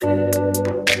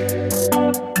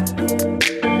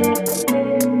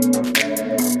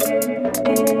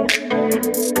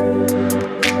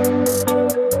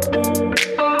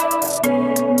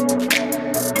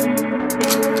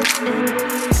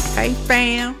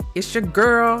It's your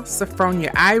girl,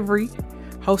 Sophronia Ivory,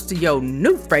 host of your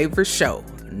new favorite show,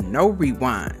 No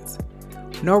Rewinds.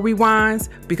 No Rewinds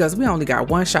because we only got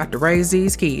one shot to raise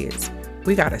these kids.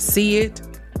 We gotta see it,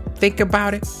 think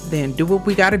about it, then do what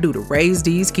we gotta do to raise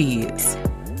these kids.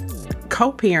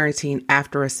 Co-parenting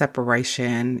after a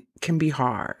separation can be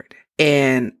hard,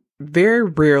 and very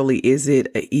rarely is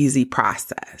it an easy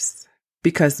process.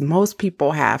 Because most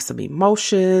people have some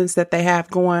emotions that they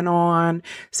have going on,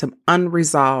 some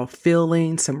unresolved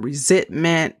feelings, some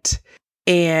resentment,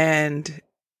 and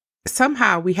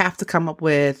somehow we have to come up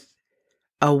with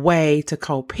a way to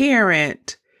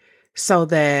co-parent so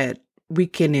that we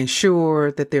can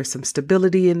ensure that there's some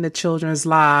stability in the children's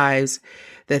lives,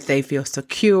 that they feel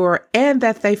secure, and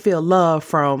that they feel love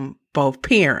from both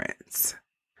parents.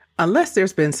 Unless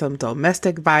there's been some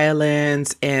domestic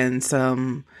violence and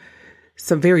some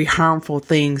very harmful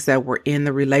things that were in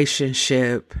the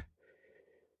relationship,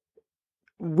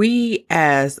 we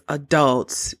as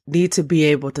adults need to be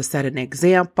able to set an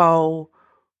example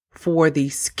for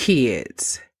these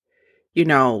kids. You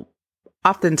know,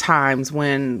 oftentimes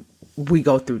when we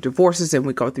go through divorces and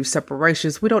we go through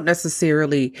separations, we don't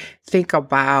necessarily think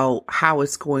about how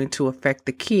it's going to affect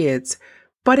the kids,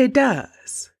 but it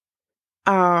does.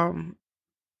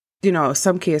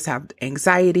 Some kids have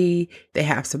anxiety, they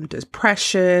have some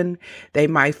depression, they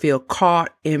might feel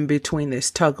caught in between this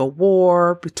tug of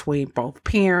war between both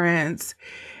parents.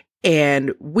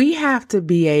 And we have to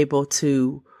be able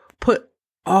to put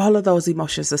all of those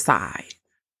emotions aside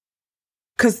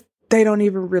because they don't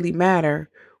even really matter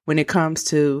when it comes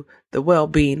to the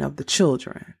well-being of the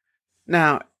children.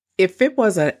 Now, if it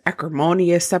was an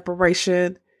acrimonious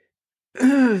separation,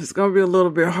 it's going to be a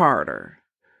little bit harder.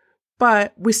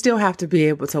 But we still have to be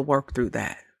able to work through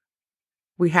that.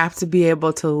 We have to be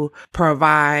able to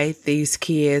provide these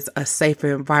kids a safe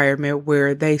environment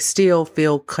where they still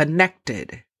feel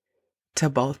connected to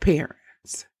both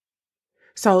parents.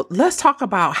 So let's talk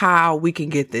about how we can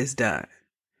get this done.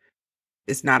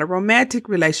 It's not a romantic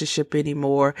relationship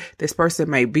anymore. This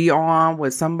person may be on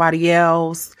with somebody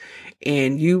else,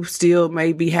 and you still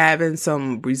may be having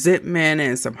some resentment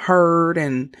and some hurt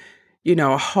and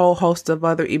a whole host of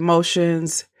other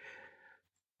emotions.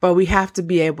 But we have to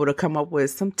be able to come up with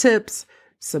some tips,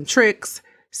 some tricks,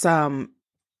 some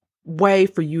way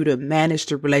for you to manage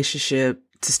the relationship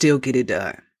to still get it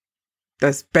done.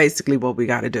 That's basically what we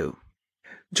got to do.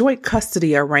 Joint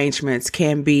custody arrangements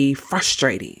can be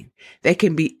frustrating. They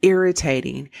can be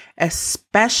irritating,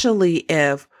 especially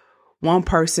if one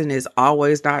person is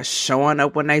always not showing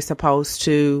up when they're supposed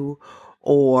to,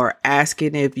 or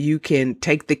asking if you can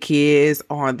take the kids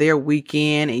on their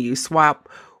weekend and you swap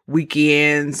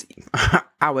weekends.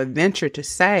 I would venture to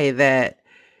say that,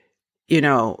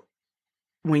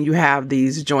 when you have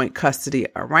these joint custody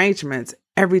arrangements,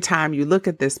 every time you look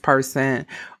at this person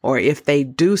or if they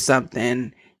do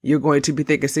something, you're going to be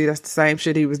thinking, see, that's the same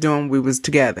shit he was doing. We was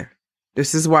together.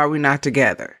 This is why we're not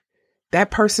together. That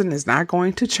person is not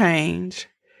going to change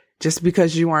just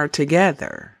because you aren't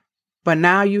together. But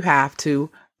now you have to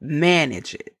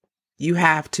manage it. You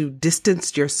have to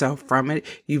distance yourself from it.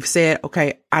 You've said,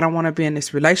 okay, I don't want to be in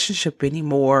this relationship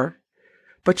anymore,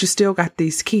 but you still got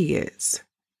these kids.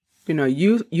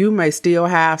 You may still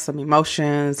have some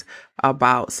emotions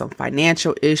about some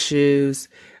financial issues.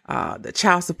 The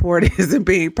child support isn't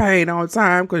being paid on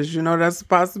time because, that's a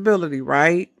possibility,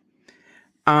 right?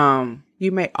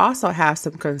 You may also have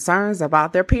some concerns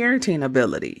about their parenting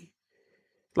ability.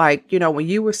 Like, when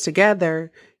you was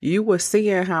together, you were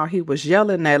seeing how he was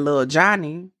yelling at little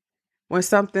Johnny when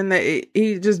something that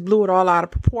he just blew it all out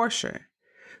of proportion.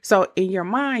 So in your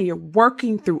mind, you're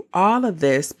working through all of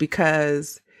this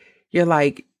because you're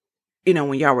like,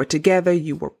 when y'all were together,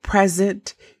 you were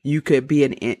present. You could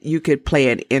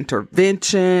play an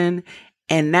intervention,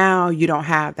 and now you don't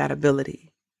have that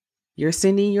ability. You're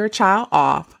sending your child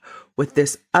off with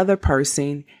this other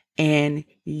person, and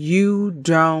you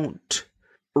don't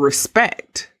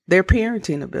respect their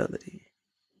parenting ability,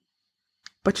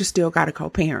 but you still got to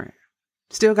co-parent.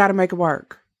 Still got to make it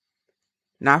work.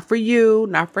 Not for you,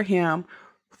 not for him,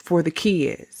 for the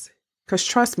kids. Because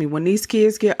trust me, when these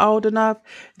kids get old enough,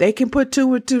 they can put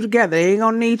two and two together. They ain't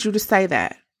going to need you to say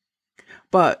that.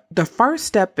 But the first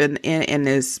step in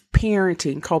this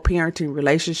co-parenting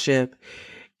relationship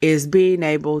is being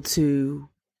able to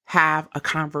have a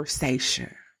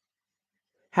conversation.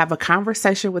 Have a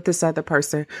conversation with this other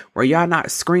person where y'all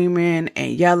not screaming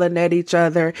and yelling at each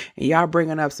other and y'all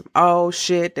bringing up some old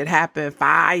shit that happened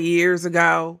 5 years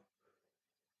ago.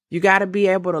 You got to be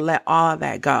able to let all of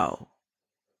that go.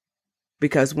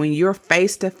 Because when you're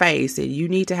face to face and you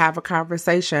need to have a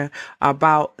conversation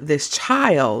about this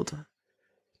child,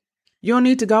 you don't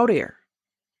need to go there.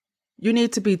 You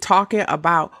need to be talking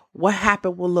about what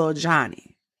happened with little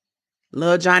Johnny.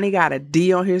 Little Johnny got a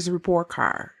D on his report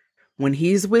card. When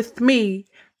he's with me,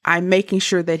 I'm making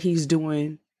sure that he's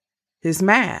doing his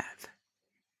math.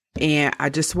 And I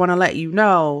just want to let you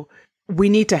know, we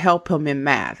need to help him in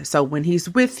math. So when he's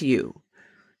with you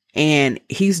and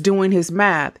he's doing his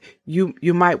math, you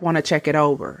might want to check it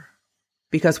over,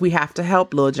 because we have to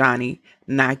help little Johnny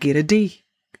not get a D.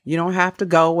 You don't have to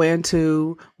go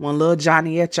into when little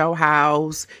Johnny at your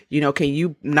house, can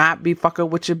you not be fucking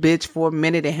with your bitch for a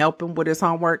minute and help him with his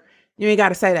homework? You ain't got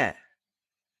to say that.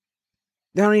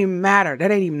 That don't even matter. That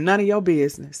ain't even none of your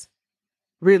business.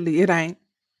 Really, it ain't.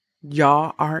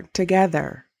 Y'all aren't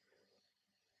together.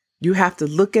 You have to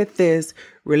look at this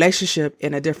relationship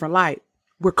in a different light.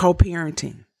 We're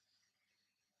co-parenting.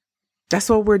 That's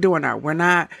what we're doing now.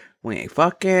 We ain't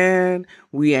fucking.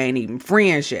 We ain't even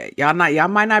friends yet. Y'all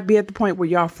might not be at the point where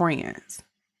y'all friends.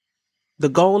 The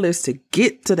goal is to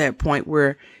get to that point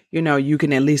where, you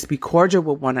can at least be cordial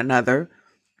with one another.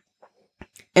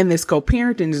 And this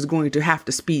co-parenting is going to have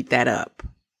to speed that up.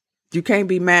 You can't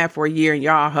be mad for a year and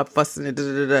y'all have fussing.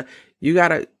 You got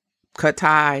to cut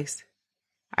ties.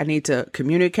 I need to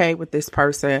communicate with this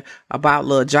person about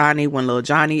little Johnny. When little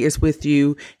Johnny is with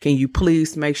you, can you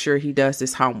please make sure he does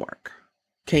his homework?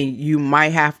 You might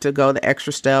have to go the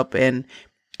extra step and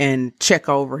check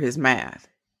over his math,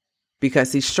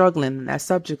 because he's struggling in that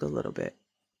subject a little bit.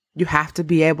 You have to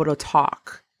be able to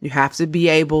talk. You have to be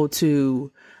able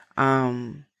to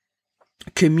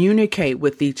communicate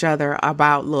with each other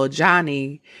about little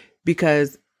Johnny,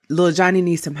 because little Johnny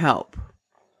needs some help.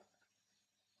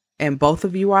 And both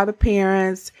of you are the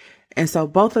parents. And so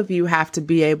both of you have to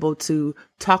be able to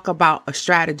talk about a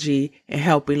strategy in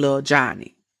helping little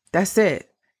Johnny. That's it.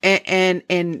 And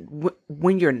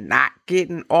when you're not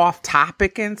getting off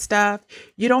topic and stuff,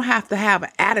 you don't have to have an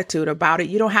attitude about it.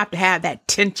 You don't have to have that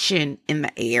tension in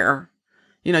the air.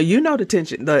 You know the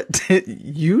tension,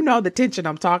 the tension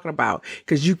I'm talking about,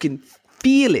 because you can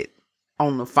feel it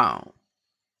on the phone.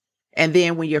 And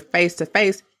then when you're face to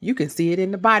face, you can see it in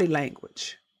the body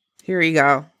language. Here you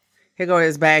go. Here go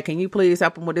his bag. Can you please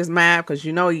help him with his math? Because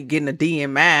you're getting a D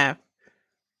in math.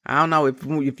 I don't know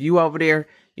if you over there,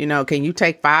 can you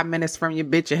take 5 minutes from your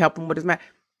bitch and help him with his math?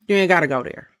 You ain't got to go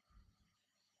there.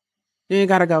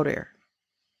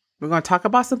 We're going to talk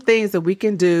about some things that we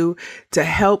can do to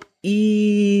help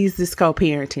ease this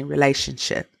co-parenting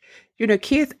relationship.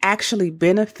 Kids actually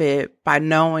benefit by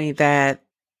knowing that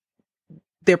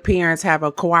their parents have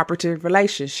a cooperative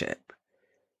relationship.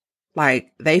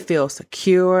 Like, they feel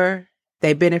secure.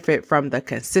 They benefit from the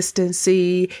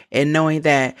consistency and knowing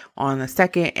that on the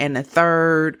second and the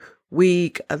third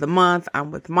week of the month,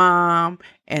 I'm with mom,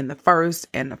 and the first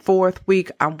and the fourth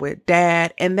week, I'm with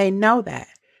dad. And they know that.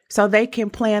 So they can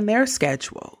plan their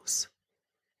schedules.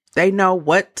 They know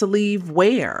what to leave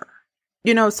where,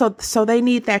 so they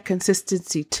need that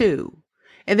consistency too.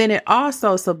 And then it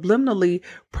also subliminally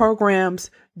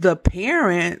programs the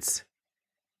parents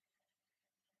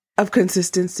of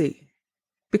consistency,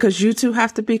 because you two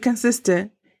have to be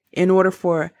consistent in order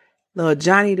for little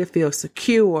Johnny to feel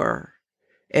secure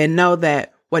and know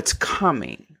that what's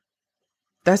coming.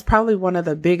 That's probably one of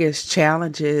the biggest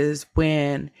challenges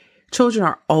when children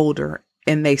are older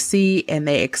and they see and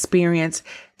they experience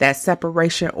that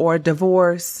separation or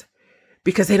divorce,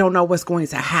 because they don't know what's going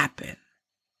to happen.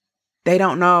 They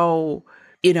don't know,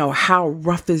 how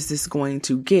rough is this going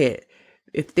to get?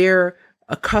 If they're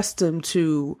accustomed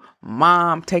to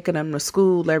mom taking them to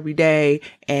school every day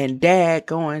and dad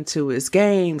going to his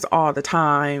games all the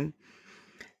time,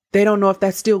 they don't know if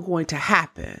that's still going to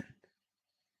happen.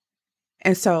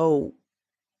 And so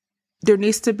there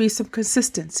needs to be some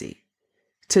consistency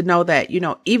to know that,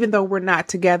 even though we're not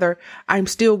together, I'm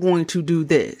still going to do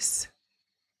this.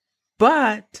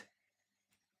 But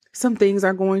some things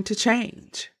are going to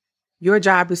change. Your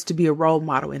job is to be a role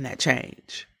model in that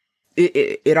change.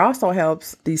 It also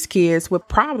helps these kids with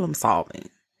problem solving.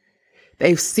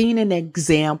 They've seen an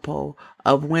example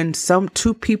of when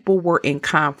two people were in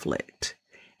conflict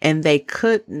and they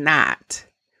could not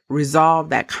resolve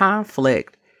that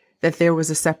conflict, that there was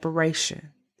a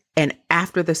separation. And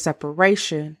after the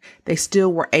separation, they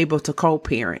still were able to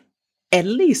co-parent, at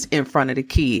least in front of the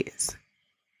kids.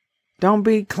 Don't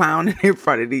be clowning in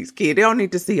front of these kids. They don't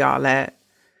need to see all that.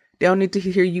 They don't need to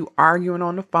hear you arguing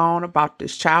on the phone about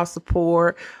this child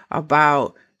support,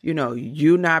 about,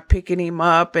 you not picking him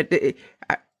up.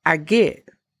 I get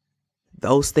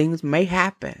those things may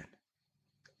happen.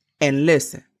 And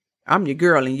listen, I'm your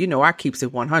girl and you know I keeps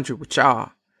it 100 with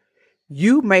y'all.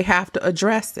 You may have to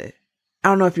address it. I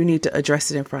don't know if you need to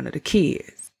address it in front of the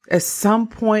kids. At some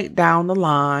point down the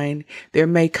line, there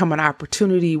may come an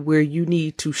opportunity where you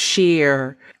need to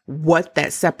share what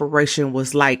that separation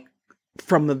was like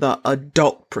from the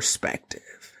adult perspective,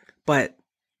 but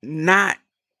not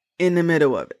in the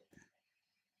middle of it.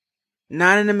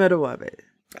 Not in the middle of it.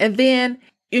 And then,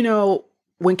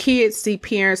 when kids see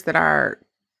parents that are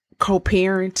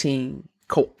co-parenting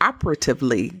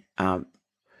cooperatively,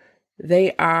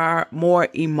 they are more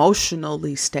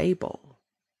emotionally stable.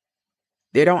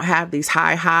 They don't have these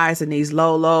high highs and these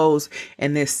low lows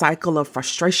and this cycle of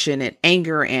frustration and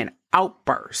anger and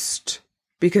outburst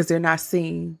because they're not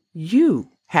seeing you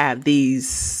have these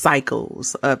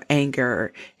cycles of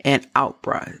anger and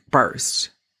outburst.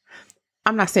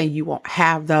 I'm not saying you won't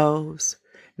have those.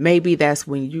 Maybe that's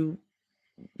when you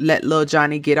let little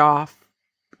Johnny get out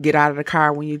of the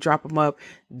car when you drop him up.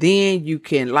 Then you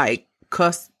can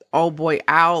cuss old boy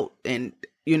out and,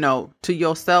 to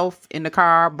yourself in the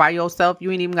car by yourself.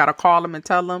 You ain't even got to call him and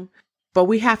tell him. But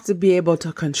we have to be able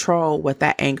to control what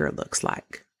that anger looks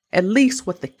like. At least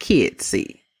what the kids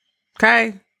see.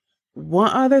 Okay?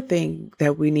 One other thing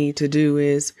that we need to do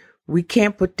is we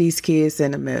can't put these kids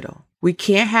in the middle. We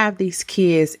can't have these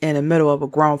kids in the middle of a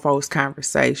grown folks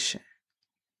conversation.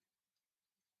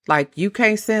 Like, you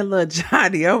can't send little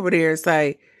Johnny over there and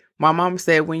say, my mama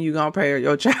said, when you gonna pay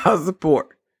your child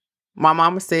support? My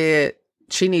mama said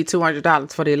she needs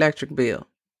 $200 for the electric bill.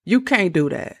 You can't do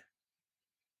that.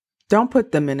 Don't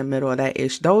put them in the middle of that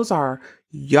issue. Those are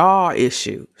y'all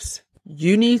issues.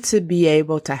 You need to be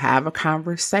able to have a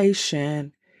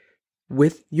conversation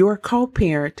with your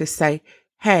co-parent to say,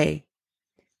 hey,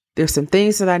 there's some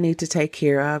things that I need to take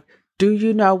care of. Do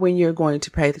you know when you're going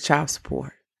to pay the child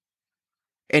support?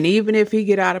 And even if he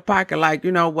get out of pocket, where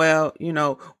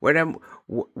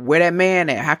that man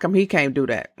at? How come he can't do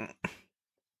that?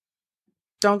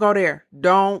 Don't go there.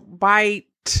 Don't bite.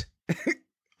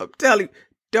 I'm telling you,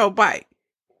 don't bite.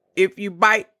 If you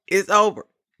bite, it's over.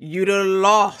 You done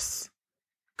lost.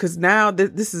 Because now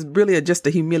this is really just a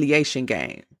humiliation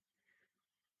game.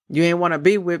 You ain't want to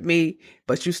be with me,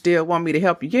 but you still want me to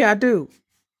help you. Yeah, I do.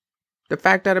 The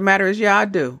fact of the matter is, yeah, I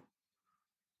do.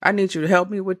 I need you to help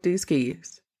me with these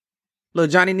kids.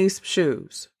 Little Johnny needs some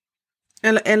shoes.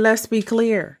 And let's be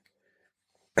clear.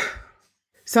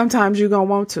 Sometimes you're going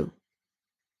to want to.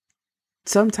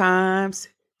 Sometimes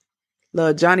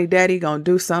little Johnny daddy going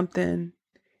to do something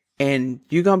and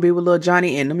you're going to be with little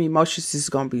Johnny and them emotions is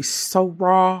going to be so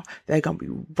raw. They're going to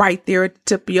be right there at the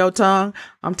tip of your tongue.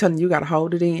 I'm telling you, you got to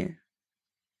hold it in.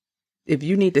 If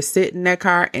you need to sit in that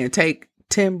car and take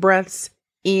 10 breaths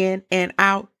in and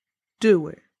out, do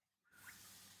it.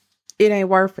 It ain't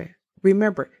worth it.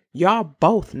 Remember, y'all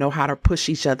both know how to push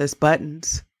each other's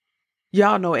buttons.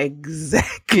 Y'all know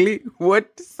exactly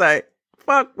what to say.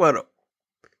 Fuck with them.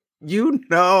 You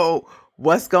know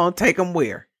what's going to take them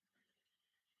where.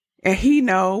 And he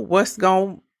know what's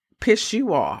going to piss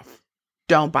you off.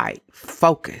 Don't bite.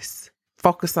 Focus.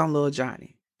 Focus on little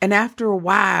Johnny. And after a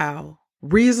while,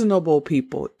 reasonable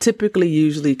people typically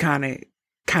usually kind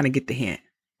of get the hint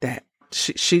that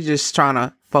she just trying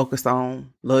to focus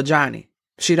on little Johnny.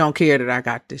 She don't care that I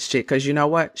got this shit because you know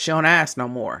what? She don't ask no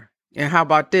more. And how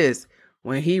about this?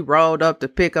 When he rolled up to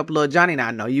pick up little Johnny, now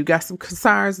I know you got some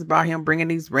concerns about him bringing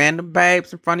these random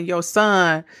babes in front of your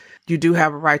son. You do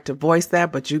have a right to voice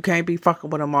that, but you can't be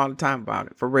fucking with him all the time about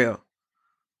it, for real.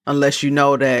 Unless you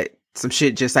know that some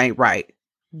shit just ain't right.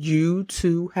 You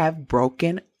two have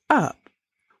broken up.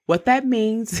 What that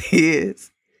means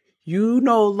is you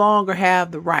no longer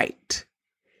have the right.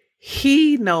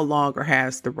 He no longer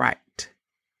has the right.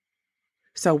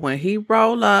 So when he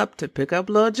roll up to pick up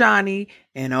little Johnny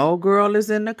and old girl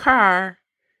is in the car,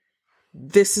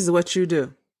 this is what you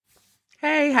do.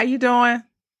 Hey, how you doing?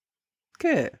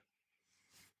 Good.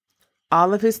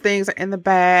 All of his things are in the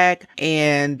bag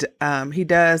and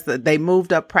they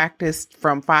moved up practice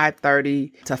from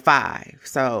 5:30 to 5.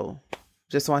 So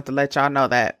just want to let y'all know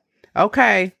that.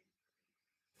 Okay.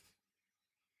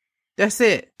 That's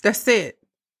it.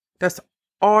 That's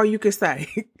all you can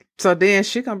say. So then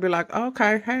she gonna be like,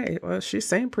 okay, hey, well, she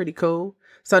seemed pretty cool.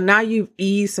 So now you've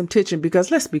eased some tension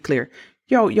because let's be clear,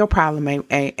 your problem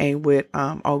ain't with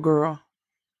old girl.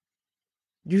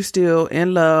 You still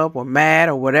in love or mad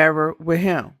or whatever with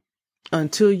him.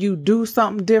 Until you do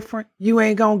something different, you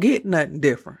ain't gonna get nothing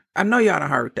different. I know y'all done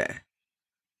heard that.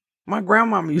 My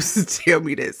grandmama used to tell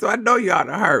me that, so I know y'all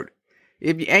done heard it.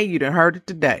 If you ain't, you done heard it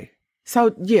today.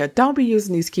 So yeah, don't be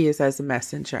using these kids as a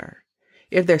messenger.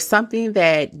 If there's something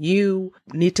that you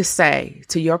need to say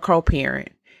to your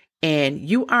co-parent and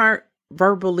you aren't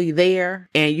verbally there,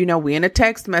 and we in a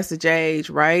text message age,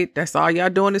 right? That's all y'all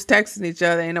doing is texting each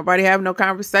other. Ain't nobody having no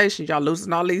conversation. Y'all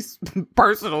losing all these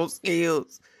personal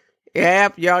skills. Yeah,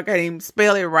 y'all can't even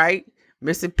spell it right.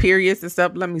 Missing periods and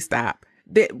stuff. Let me stop.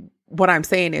 What I'm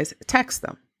saying is text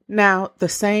them. Now, the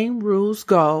same rules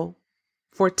go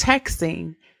for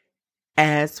texting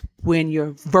as when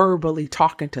you're verbally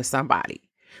talking to somebody.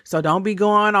 So don't be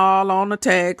going all on the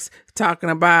text talking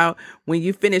about when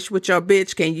you finish with your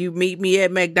bitch, can you meet me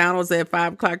at McDonald's at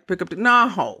 5 o'clock to pick up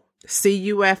no, see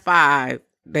you at 5.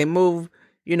 They move,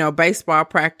 baseball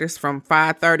practice from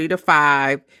 5:30 to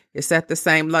 5. It's at the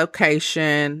same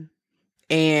location.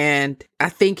 And I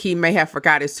think he may have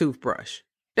forgot his toothbrush.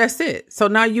 That's it. So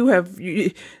now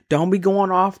you don't be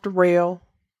going off the rail.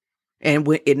 And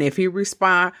if he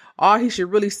respond, all he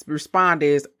should really respond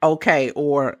is okay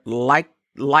or like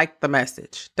the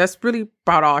message. That's really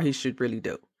about all he should really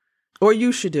do. Or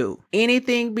you should do.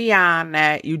 Anything beyond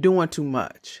that, you're doing too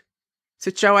much.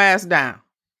 Sit your ass down.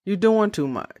 You're doing too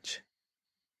much.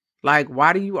 Like,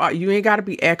 why do you ain't got to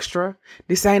be extra.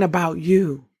 This ain't about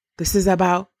you. This is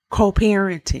about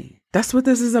co-parenting. That's what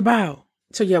this is about.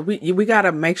 So yeah, we got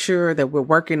to make sure that we're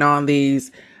working on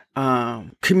these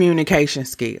communication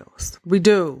skills. We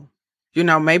do.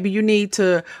 Maybe you need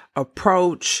to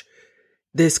approach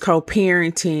this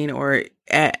co-parenting or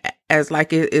as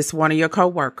like it's one of your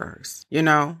coworkers.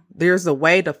 There's a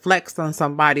way to flex on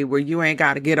somebody where you ain't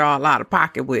got to get all out of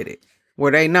pocket with it.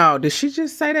 Where they know, did she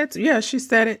just say that? Yeah, she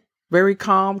said it. Very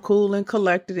calm, cool, and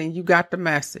collected, and you got the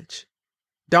message.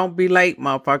 Don't be late,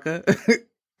 motherfucker.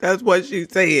 That's what she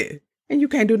said. And you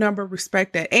can't do nothing but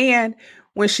respect that. And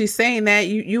when she's saying that,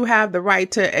 you have the right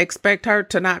to expect her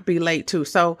to not be late too.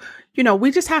 So,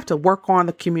 we just have to work on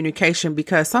the communication,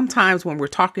 because sometimes when we're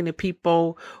talking to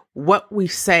people, what we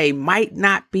say might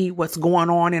not be what's going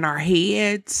on in our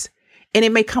heads, and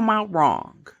it may come out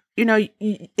wrong.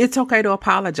 It's okay to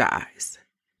apologize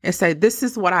and say, this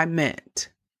is what I meant.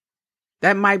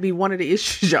 That might be one of the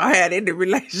issues y'all had in the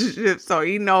relationship. So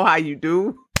you know how you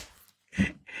do.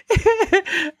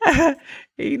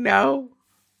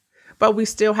 But we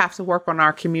still have to work on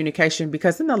our communication,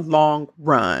 because in the long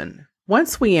run,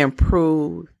 once we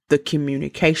improve the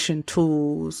communication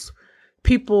tools,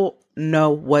 people know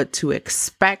what to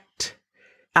expect.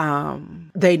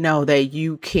 They know that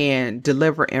you can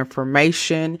deliver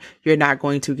information. You're not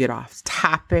going to get off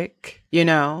topic,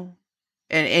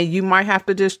 and you might have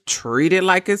to just treat it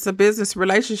like it's a business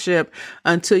relationship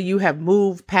until you have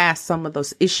moved past some of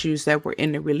those issues that were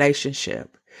in the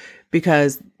relationship,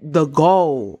 because the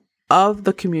goal of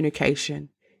the communication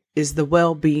is the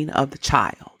well-being of the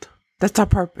child. That's our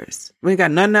purpose. We ain't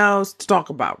got nothing else to talk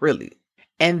about, really.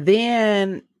 And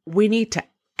then we need to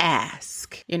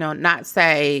ask, not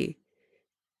say,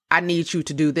 I need you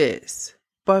to do this,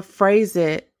 but phrase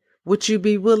it. Would you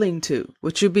be willing to?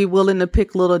 Would you be willing to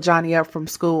pick little Johnny up from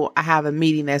school? I have a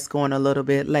meeting that's going a little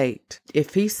bit late.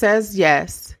 If he says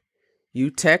yes,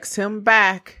 you text him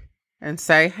back and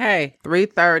say, hey,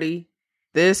 3:30,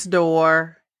 this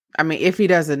door. I mean, if he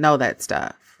doesn't know that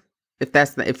stuff,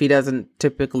 if he doesn't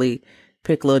typically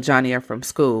pick little Johnny up from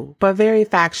school, but very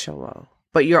factual.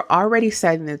 But you're already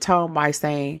setting the tone by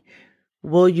saying,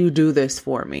 will you do this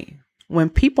for me? When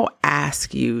people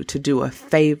ask you to do a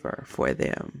favor for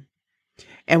them,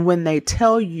 and when they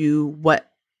tell you what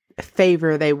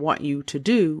favor they want you to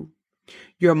do,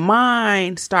 your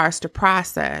mind starts to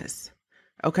process,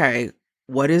 okay,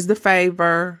 what is the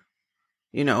favor?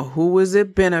 Who is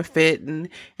it benefiting,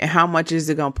 and how much is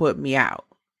it going to put me out,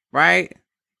 right?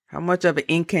 How much of an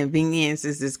inconvenience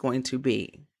is this going to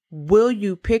be? Will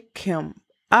you pick him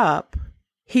up?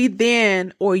 You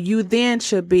then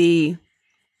should be,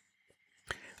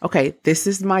 okay, this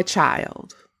is my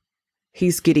child.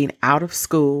 He's getting out of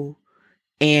school,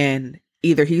 and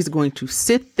either he's going to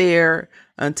sit there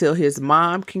until his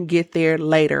mom can get there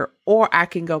later, or I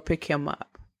can go pick him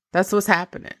up. That's what's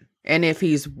happening. And if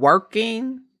he's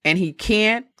working and he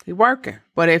can't, he's working.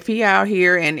 But if he out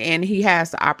here and he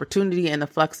has the opportunity and the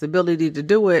flexibility to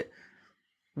do it,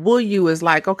 will you is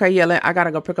like, okay, yeah, I got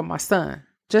to go pick up my son.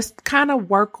 Just kind of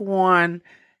work on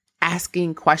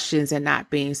asking questions and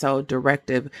not being so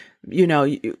directive.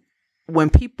 When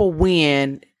people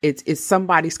win, it's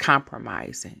somebody's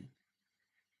compromising.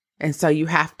 And so you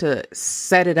have to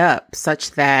set it up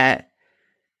such that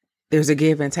there's a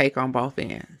give and take on both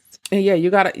ends. And yeah,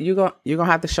 you're going to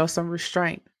have to show some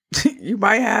restraint. You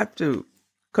might have to.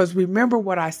 Because remember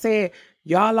what I said,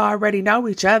 y'all already know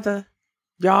each other.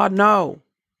 Y'all know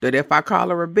that if I call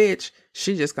her a bitch,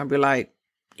 she just going to be like,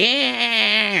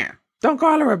 yeah, don't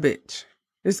call her a bitch.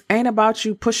 This ain't about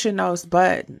you pushing those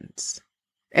buttons.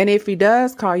 And if he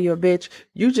does call you a bitch,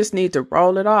 you just need to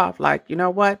roll it off. Like, you know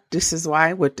what? This is why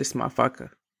I'm with this motherfucker.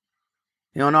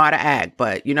 You don't know how to act,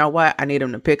 but you know what? I need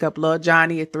him to pick up little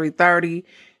Johnny at 3:30.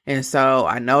 And so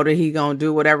I know that he gonna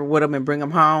do whatever with him and bring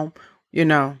him home. You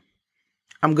know,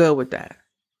 I'm good with that.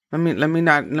 I mean,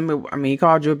 he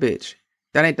called you a bitch.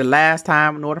 That ain't the last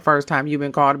time nor the first time you've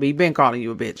been called a bitch. He been calling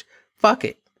you a bitch. Fuck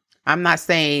it. I'm not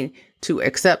saying to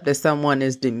accept that someone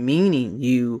is demeaning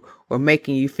you or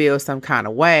making you feel some kind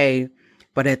of way.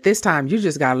 But at this time, you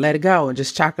just got to let it go and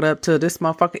just chalk it up to this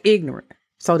motherfucker ignorant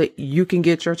so that you can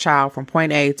get your child from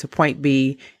point A to point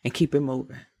B and keep it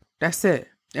moving. That's it.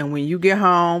 And when you get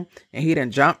home and he done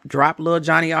drop little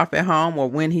Johnny off at home, or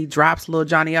when he drops little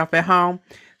Johnny off at home,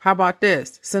 how about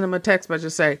this? Send him a text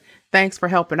message, say, thanks for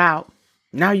helping out.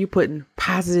 Now you're putting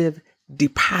positive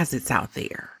deposits out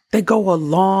there. They go a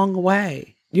long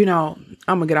way. You know,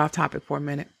 I'm going to get off topic for a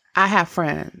minute. I have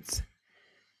friends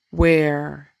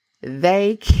where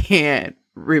they can't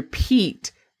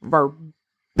repeat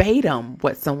verbatim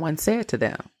what someone said to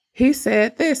them. He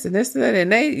said this and this and that,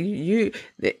 and they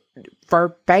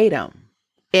verbatim.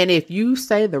 And if you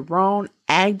say the wrong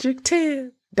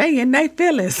adjective, they in their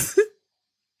feelings.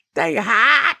 They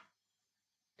hot.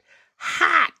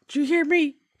 Hot. Do you hear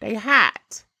me? They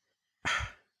hot.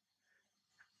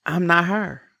 I'm not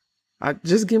her.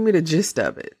 Just give me the gist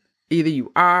of it. Either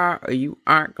you are or you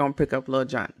aren't going to pick up little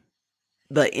Johnny.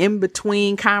 The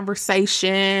in-between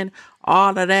conversation,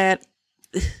 all of that.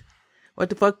 What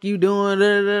the fuck you doing?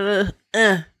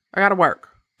 I got to work.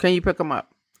 Can you pick him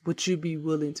up? Would you be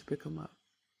willing to pick him up?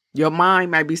 Your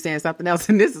mind might be saying something else,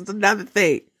 and this is another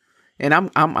thing. And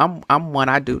I'm one,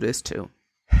 I do this too.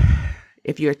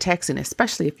 If you're texting,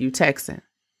 especially if you're texting,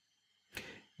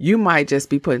 you might just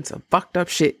be putting some fucked up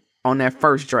shit on that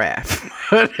first draft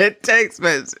of that text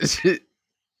message.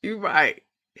 You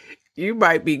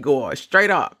might be going straight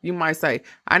off. You might say,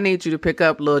 I need you to pick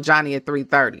up little Johnny at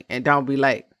 3:30 and don't be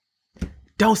late.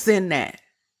 Don't send that.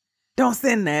 Don't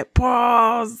send that.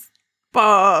 Pause.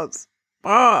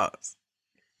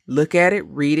 Look at it,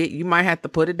 read it. You might have to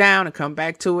put it down and come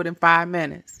back to it in 5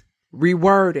 minutes.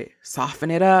 Reword it,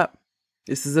 soften it up.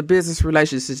 This is a business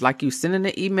relationship. It's like you sending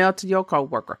an email to your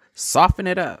coworker. Soften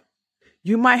it up.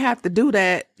 You might have to do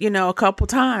that, a couple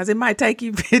times. It might take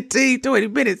you 15, 20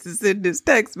 minutes to send this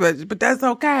text message, but that's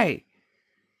okay.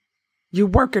 You're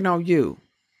working on you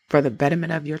for the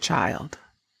betterment of your child.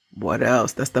 What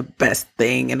else? That's the best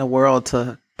thing in the world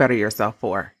to better yourself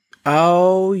for.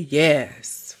 Oh,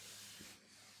 yes.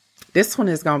 This one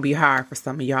is going to be hard for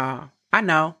some of y'all. I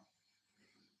know.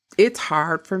 It's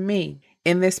hard for me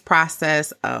in this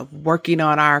process of working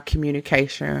on our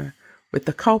communication with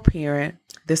the co-parent.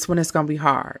 This one is going to be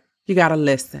hard. You got to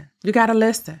listen.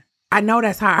 I know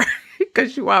that's hard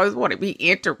because you always want to be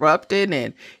interrupted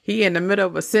and he in the middle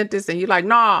of a sentence and you're like,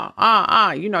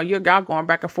 nah, you're going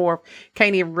back and forth.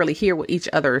 Can't even really hear what each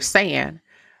other is saying.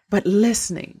 But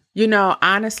listening,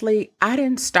 honestly, I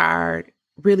didn't start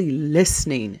really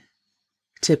listening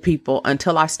to people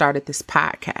until I started this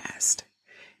podcast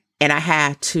and I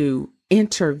had to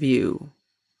interview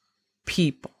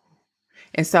people.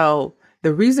 And so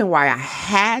the reason why I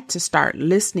had to start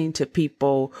listening to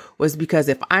people was because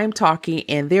if I'm talking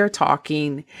and they're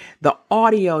talking, the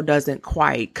audio doesn't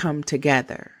quite come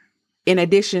together. In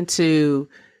addition to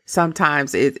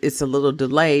sometimes it's a little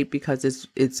delayed because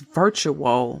it's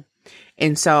virtual.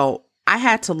 And so I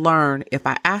had to learn, if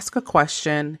I ask a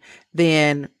question,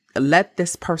 then let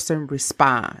this person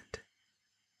respond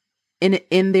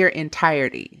in their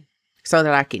entirety so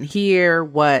that I can hear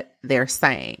what they're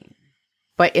saying.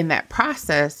 But in that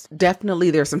process,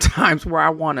 definitely there's some times where I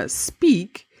want to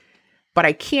speak, but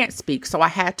I can't speak. So I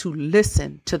had to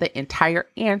listen to the entire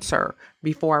answer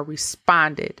before I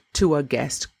responded to a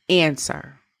guest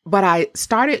answer. But I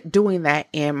started doing that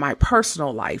in my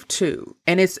personal life too.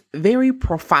 And it's very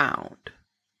profound.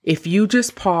 If you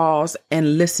just pause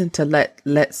and listen to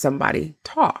let somebody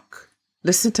talk,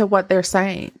 listen to what they're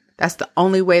saying. That's the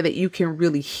only way that you can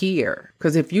really hear.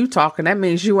 Because if you talking, that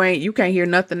means you can't hear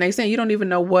nothing they saying. You don't even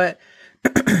know what,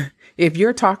 if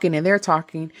you're talking and they're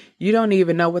talking, you don't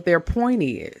even know what their point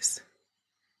is.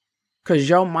 Because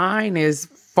your mind is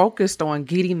focused on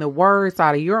getting the words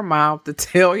out of your mouth to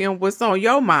tell him what's on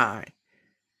your mind.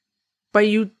 But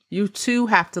you too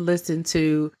have to listen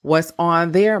to what's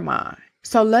on their mind.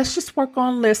 So let's just work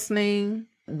on listening.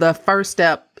 The first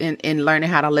step in learning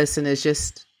how to listen is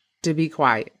just to be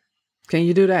quiet. Can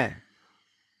you do that?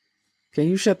 Can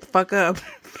you shut the fuck up?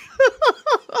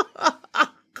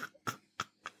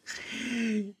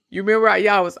 You remember how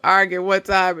y'all was arguing one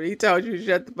time and he told you to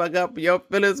shut the fuck up and your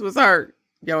feelings was hurt?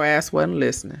 Your ass wasn't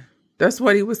listening. That's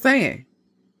what he was saying.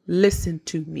 Listen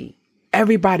to me.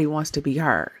 Everybody wants to be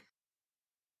heard.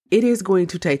 It is going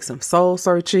to take some soul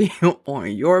searching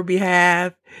on your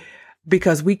behalf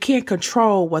because we can't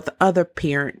control what the other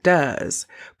parent does,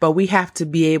 but we have to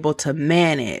be able to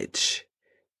manage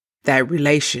that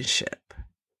relationship.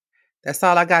 That's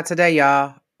all I got today,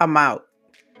 y'all. I'm out.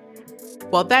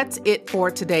 Well, that's it for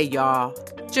today, y'all.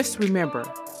 Just remember,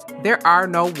 there are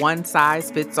no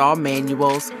one-size-fits-all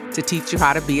manuals to teach you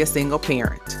how to be a single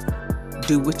parent.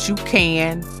 Do what you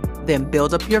can, then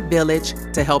build up your village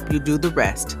to help you do the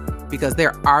rest, because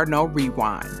there are no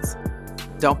rewinds.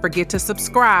 Don't forget to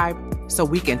subscribe so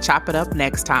we can chop it up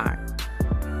next time.